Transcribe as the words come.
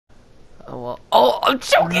wall. Oh, I'm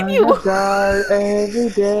choking you! I die every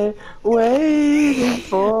day waiting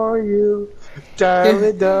for you.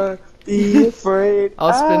 Darling, don't be afraid.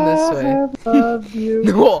 I'll spin this way. I have loved you.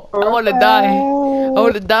 No, I wanna die. I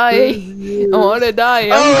wanna die. I wanna die.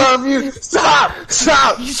 I love you. Stop!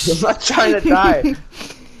 Stop! I'm not trying to die.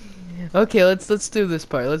 Okay, let's do this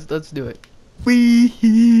part. Let's do it.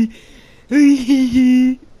 Wee.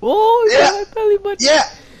 Oh, Yeah. my belly button. Yeah!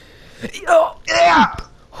 Oh. Yeah!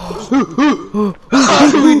 How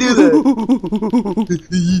do we do this?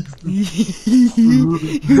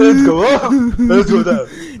 Let's go up. Let's go down.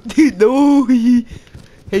 Dude, no.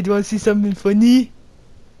 Hey, do you want to see something funny?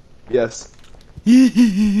 Yes.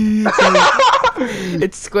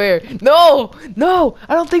 It's square. No, no.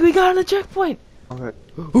 I don't think we got on the checkpoint. Okay.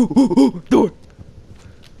 Door.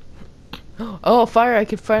 Oh, fire! I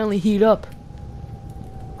can finally heat up.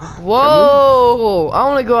 Whoa! I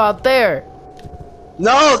want to go out there.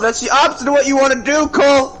 No, that's the opposite of what you want to do,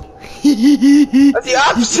 Cole. That's the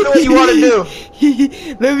opposite of what you want to do.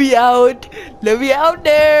 Let me out. Let me out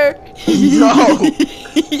there. No. Let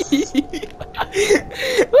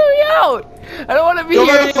me out. I don't want to be Go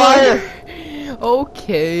here by the fire.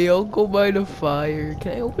 Okay, I'll go by the fire.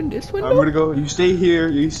 Can I open this window? I'm gonna go. You stay here.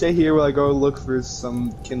 You stay here while I go look for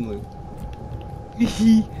some kindling.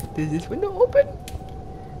 Does this window open?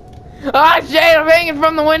 Ah, Shane, I'm hanging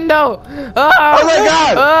from the window. Ah, Oh my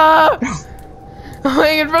God! Ah, I'm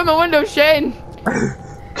hanging from the window, Shane.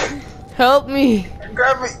 Help me.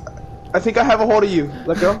 Grab me. I think I have a hold of you.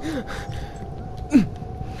 Let go.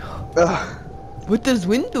 What does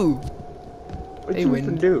wind do? What Hey, you wind.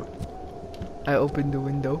 even do? I opened the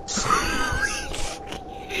window.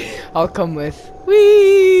 I'll come with.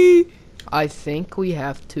 Whee! I think we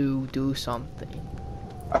have to do something.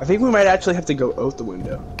 I think we might actually have to go out the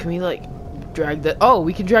window. Can we like drag the? Oh,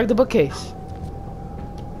 we can drag the bookcase.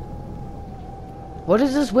 What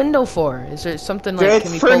is this window for? Is there something like? It's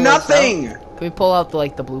Can we for pull this nothing. out? Can we pull out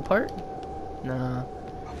the blue part? Nah.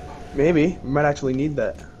 Maybe we might actually need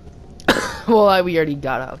that. Well, we already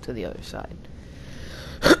got out to the other side.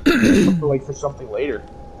 Like for something later.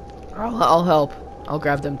 I'll help. I'll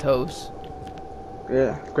grab them toes.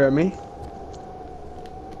 Yeah, grab me.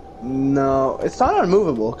 No, it's not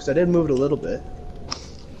unmovable because I did move it a little bit.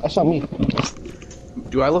 That's not me.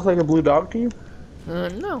 Do I look like a blue dog to you?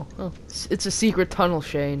 No. Oh. It's a secret tunnel,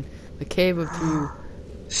 Shane. The cave of two.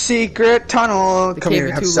 Secret tunnel. The Come cave here,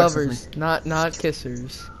 of have two sex with lovers, not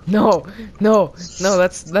kissers. No.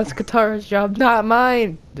 That's Katara's job, not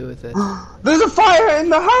mine. Do with it. There's a fire in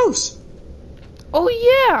the house. Oh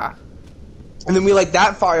yeah. And then we light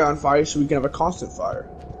that fire on fire so we can have a constant fire.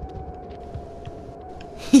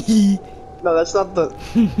 No, that's not the.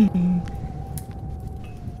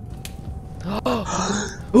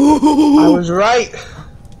 I was right.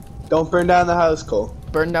 Don't burn down the house, Cole.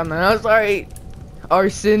 Burn down the house. Alright.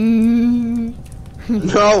 Arson.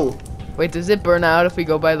 No. Wait, does it burn out if we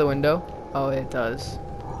go by the window? Oh, it does.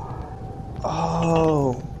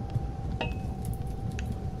 Oh.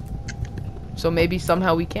 So maybe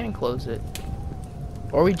somehow we can close it.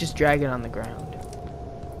 Or we just drag it on the ground.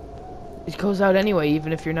 It goes out anyway,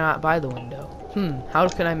 even if you're not by the window. How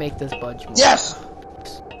can I make this budge more? Yes.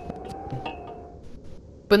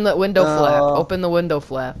 Open the window flap. Open the window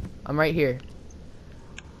flap. I'm right here.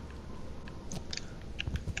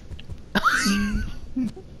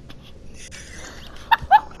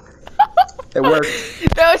 It worked.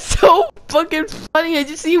 That was so fucking funny. I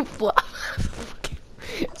just see you flop.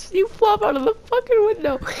 See you flop out of the fucking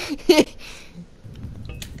window.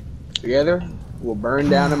 Together, we'll burn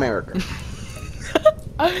down America.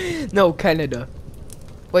 No, Canada.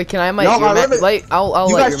 Wait, can I light No, your I match? live it. I'll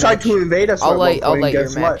You light guys your tried match. to invade us. I'll at one light point, your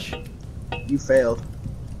guess match. what? You failed.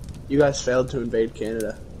 You guys failed to invade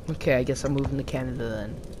Canada. Okay, I guess I'm moving to Canada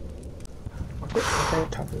then. Okay,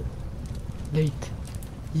 Nate.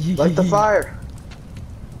 light the fire.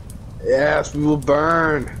 Yes, we will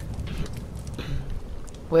burn.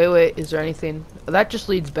 Wait, is there anything? That just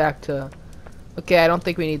leads back to... Okay, I don't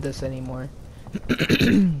think we need this anymore.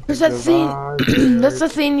 There's that thing. That's the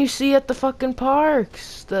thing you see at the fucking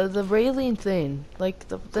parks. The railing thing. Like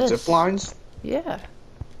this. Zip lines? Yeah.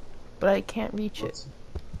 But I can't reach it.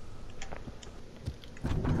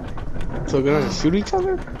 So we're gonna shoot each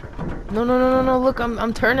other? No, look,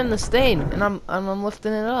 I'm turning the stain and I'm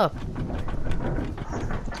lifting it up.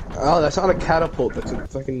 Oh, that's not a catapult, that's a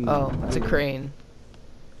fucking... Oh, it's a crane.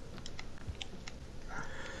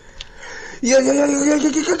 Yeah.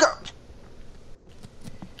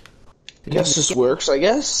 Guess this works, I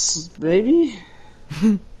guess? Maybe?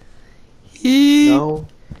 No.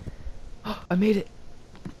 I made it.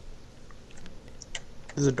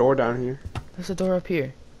 There's a door down here. There's a door up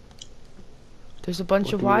here. There's a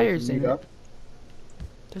bunch of Looking like wires you in need it. up.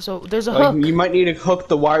 There's a Like, hook. you might need to hook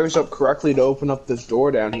the wires up correctly to open up this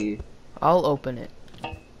door down here. I'll open it.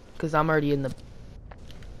 Cause I'm already in the.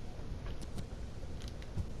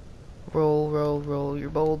 Roll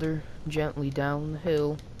your boulder gently down the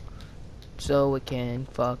hill, so it can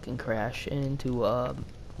fucking crash into a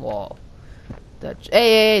wall.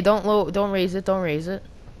 Hey, don't raise it, don't raise it.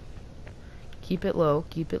 Keep it low,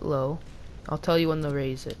 keep it low. I'll tell you when to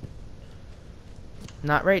raise it.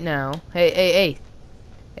 Not right now. Hey,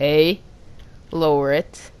 lower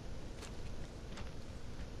it.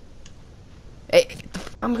 Hey,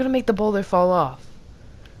 I'm gonna make the boulder fall off.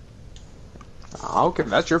 Okay,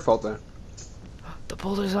 that's your fault then. The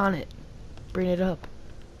boulder's on it. Bring it up.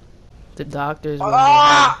 The doctors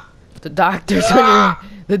the doctors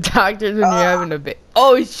when you're having a bit.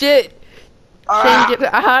 Oh shit! Shane, get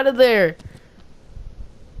out of there!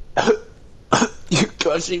 You're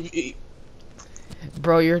cussing me.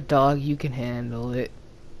 Bro, you're a dog, you can handle it.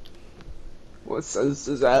 What sense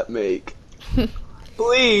does that make?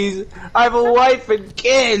 Please, I have a wife and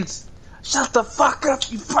kids. Shut the fuck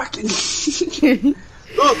up, you fucking.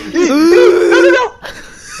 No!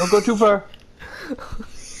 Don't go too far.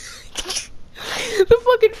 The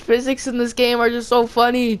fucking physics in this game are just so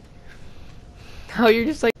funny. How you're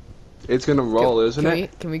just like. It's gonna roll, isn't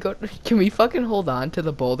it? Can we fucking hold on to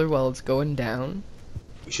the boulder while it's going down?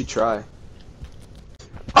 You should try.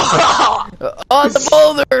 On the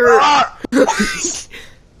boulder!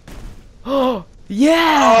 Oh,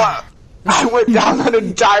 yeah! I went down that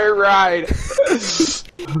entire ride.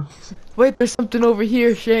 Wait, there's something over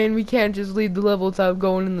here, Shane. We can't just leave the level without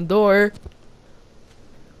going in the door.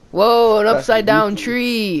 Whoa, an upside down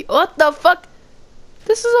tree. What the fuck?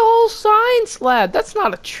 This is a whole science lab. That's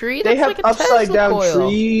not a tree. That's They have like a upside Tesla down coil.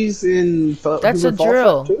 trees in. That's a Human Fall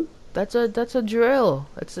drill. Flat too? That's a drill.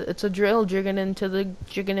 It's a drill jigging into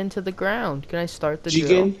the ground. Can I start the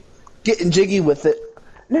drill? Getting jiggy with it.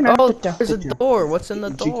 Oh, there's a door. What's in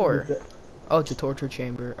the door? Oh, it's a torture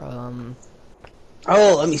chamber.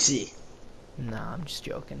 Oh, let me see. Nah, I'm just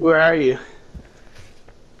joking. Where are you?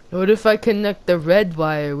 What if I connect the red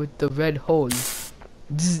wire with the red hole?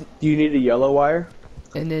 Do you need a yellow wire?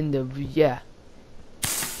 And then yeah.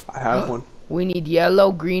 I have one. We need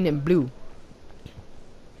yellow, green, and blue.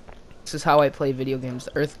 This is how I play video games.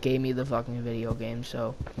 The Earth gave me the fucking video game,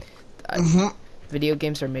 so video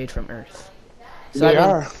games are made from Earth. So They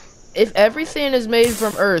are. If everything is made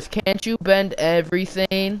from Earth, can't you bend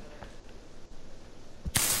everything?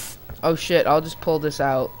 Oh shit, I'll just pull this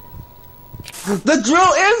out. The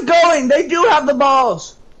drill is going! They do have the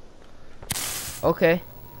balls! Okay.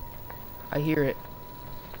 I hear it.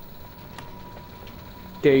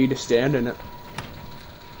 Dare you to stand in it.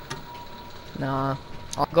 Nah.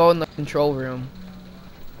 I'll go in the control room.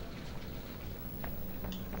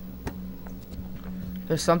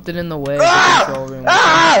 There's something in the way of the control room.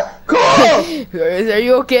 Cole! Are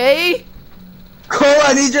you okay? Cole,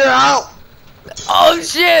 I need your help! Oh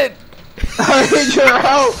shit! I need your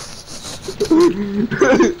help!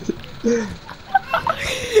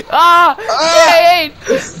 Shane!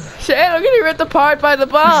 Shane, I'm getting ripped apart by the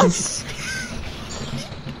box!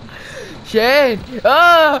 Shane!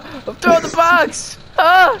 I'm throwing the box!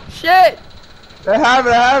 Shit! I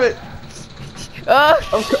have it!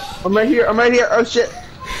 I'm right here, oh shit!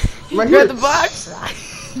 I'm right here! Grab the box!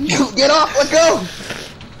 Get off, let go!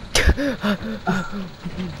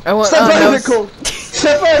 I want. Step out of it, Cole!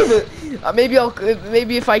 Step out of it!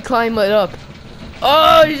 Maybe if I climb it up.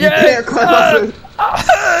 Oh shit! You can't climb up it!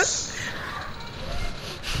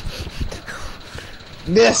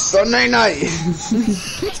 This Sunday night!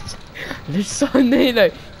 This Sunday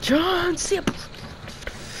night. John, see ya.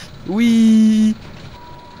 Wee.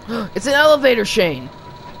 It's an elevator, Shane.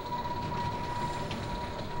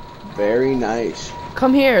 Very nice.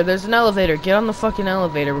 Come here. There's an elevator. Get on the fucking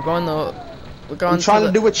elevator. We're going I'm trying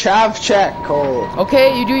to do a chav check, Cole.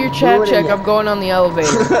 Okay, you do your chav check. I'm going on the elevator.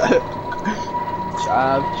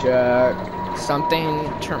 Chav check. Something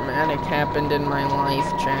traumatic happened in my life,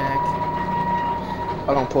 Jack.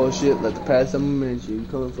 I don't pull shit. Let the past some mention.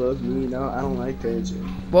 Cole fuck me. No, I don't like tension.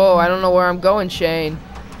 Whoa, I don't know where I'm going, Shane.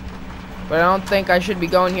 But I don't think I should be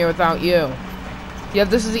going here without you. Yeah,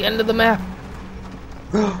 this is the end of the map.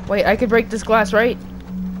 Wait, I could break this glass, right?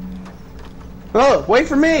 Oh, wait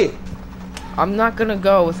for me! I'm not gonna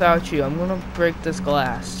go without you. I'm gonna break this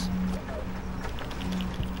glass.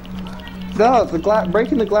 No,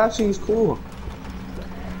 breaking the glass seems cool.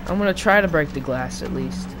 I'm gonna try to break the glass at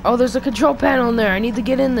least. Oh, there's a control panel in there. I need to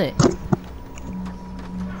get in there.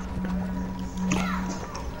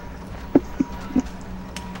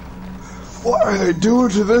 What are they doing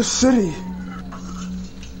to this city?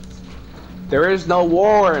 There is no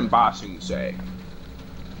war in Ba Sing Se.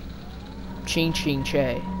 Ching ching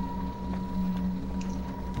che.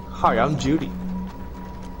 Hi, I'm Judy.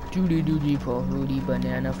 Judy doody po hooty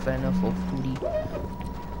banana fana for foodie.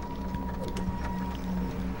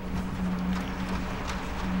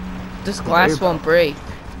 This glass won't break.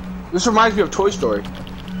 This reminds me of Toy Story.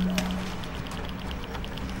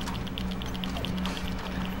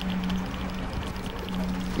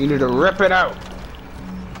 You need to rip it out.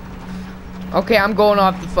 Okay, I'm going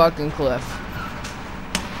off the fucking cliff.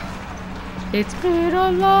 It's been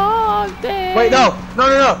a long day. Wait, no.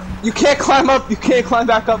 You can't climb up. You can't climb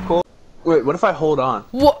back up, Cole. Wait, what if I hold on?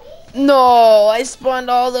 What? No, I spawned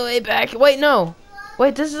all the way back. Wait, no.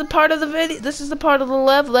 Wait, this is a part of the video. This is the part of the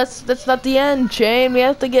level. That's not the end, Shane. We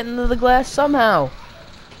have to get into the glass somehow.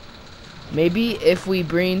 Maybe if we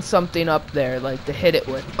bring something up there, like to hit it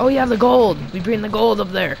with. Oh yeah, the gold. We bring the gold up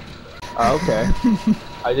there. Oh, okay.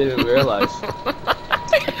 I didn't realize.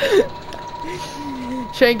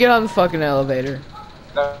 Shane, get on the fucking elevator.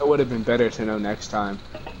 That would have been better to know next time.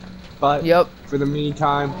 But yep. For the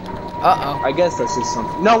meantime, I guess that's just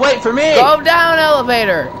something. No, wait for me. Go down,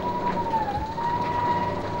 elevator.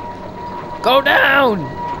 Go down.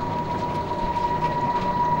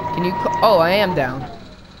 Can you? Oh, I am down.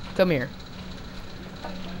 Come here.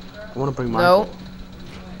 I want to bring my. No.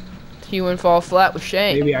 You and fall flat with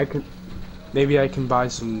Shane. Maybe I can buy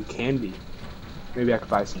some candy. Maybe I could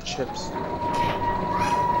buy some chips.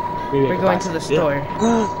 Maybe We're going to the store.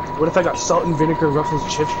 What if I got salt and vinegar Ruffles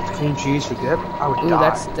chips with cream cheese for dip? I would die.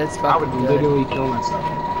 That's I would fucking good. literally kill myself.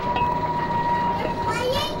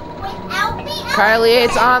 Kylie,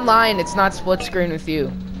 it's online. It's not split screen with you.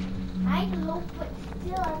 I know, but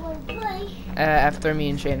still I want to play. After me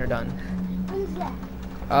and Shane are done. When's that?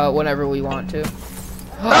 Whenever we want to.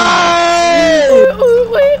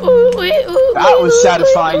 That was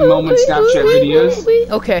satisfying moment Snapchat videos.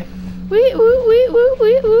 Okay.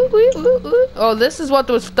 Oh, this is what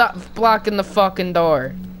was blocking the fucking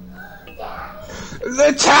door.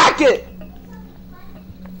 Attack it!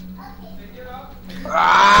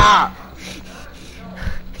 Ah!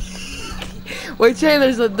 Wait, Shane,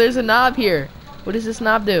 there's a knob here. What does this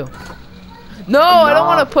knob do? No, I don't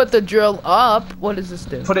want to put the drill up. What does this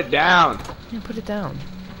do? Put it down. Yeah, put it down.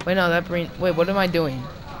 Wait, no, wait, what am I doing?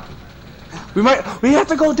 We have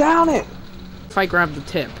to go down it. If I grab the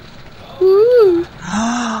tip. Woo!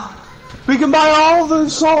 We can buy all the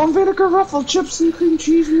salt and vinegar Ruffle chips and cream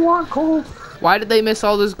cheese we want, Cole. Why did they miss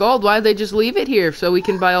all this gold? Why did they just leave it here so we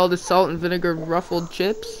can buy all the salt and vinegar ruffled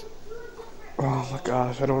chips? Oh my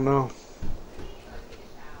gosh, I don't know.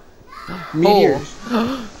 Meteors.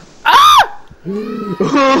 Oh. Ah!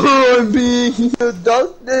 Oh, I'm being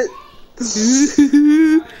abducted.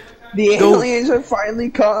 The aliens have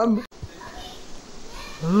finally come.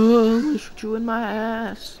 Oh, I'm gonna shoot you in my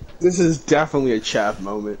ass. This is definitely a chaff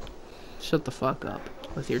moment. Shut the fuck up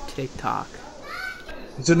with your TikTok.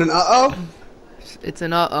 Is it an uh-oh? It's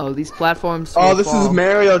an uh-oh. These platforms. Oh, this is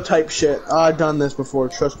Mario type shit. I've done this before,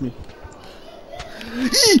 trust me. No,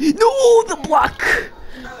 the block.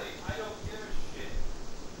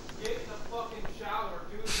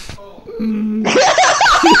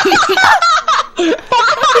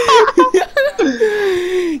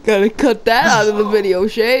 Gotta cut that out of the video,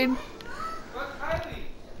 Shane.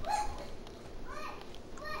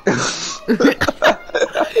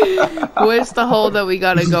 Where's the hole that we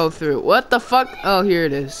gotta go through? What the fuck? Oh, here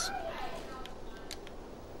it is.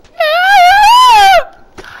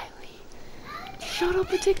 Kylie, shut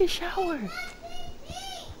up and take a shower.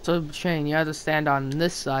 So, Shane, you have to stand on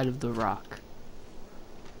this side of the rock.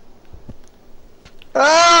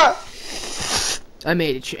 Ah! I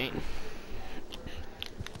made it, Shane.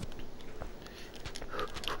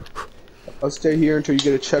 I'll stay here until you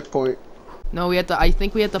get a checkpoint. No, we have to. I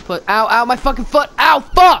think we have to put. Ow! Ow! My fucking foot! Ow!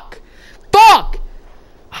 Fuck! Fuck!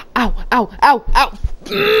 Ow! Ow! Ow!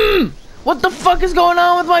 Ow! What the fuck is going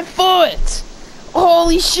on with my foot?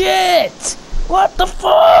 Holy shit! What the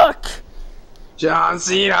fuck? John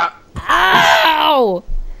Cena. Ow!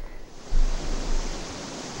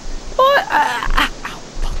 What? Ow!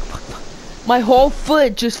 Fuck! Fuck! Fuck! My whole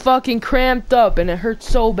foot just fucking cramped up, and it hurts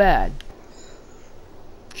so bad.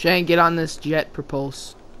 Shane, get on this jet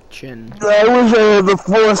propulsion. I wish I had the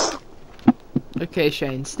force. Okay,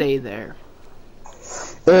 Shane, stay there.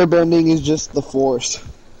 Airbending is just the force.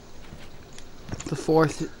 The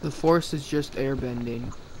force is just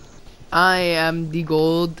airbending. I am the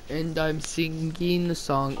gold, and I'm singing the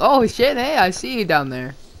song. Oh shit! Hey, I see you down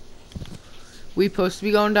there. We supposed to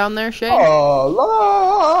be going down there, Shane? Oh,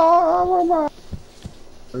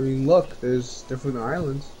 I mean, look, there's different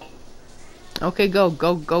islands. Okay, go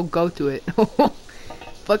to it.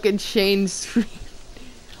 Fucking Shane's.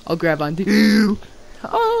 I'll grab onto you.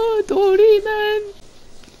 Oh, Dory, man.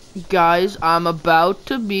 Guys, I'm about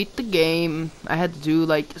to beat the game. I had to do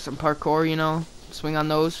like some parkour, you know, swing on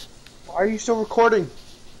those. Why are you still recording?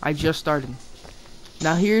 I just started.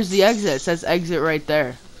 Now here's the exit. It says exit right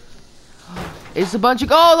there. It's a bunch of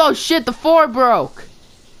oh shit, the 4 broke.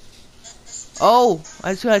 Oh,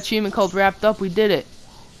 I just got an achievement called wrapped up. We did it.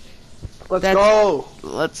 Let's go.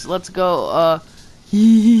 Let's go.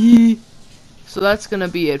 So that's gonna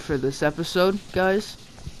be it for this episode, guys.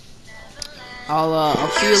 I'll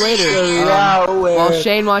see you later. While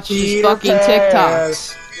Shane watches his fucking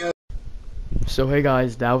TikToks. So hey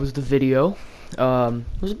guys, that was the video. It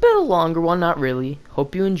was a bit of a longer one, not really.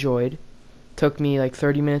 Hope you enjoyed. Took me like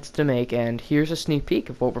 30 minutes to make, and here's a sneak peek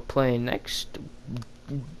of what we're playing next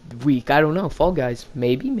week. I don't know, Fall Guys.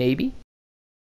 Maybe.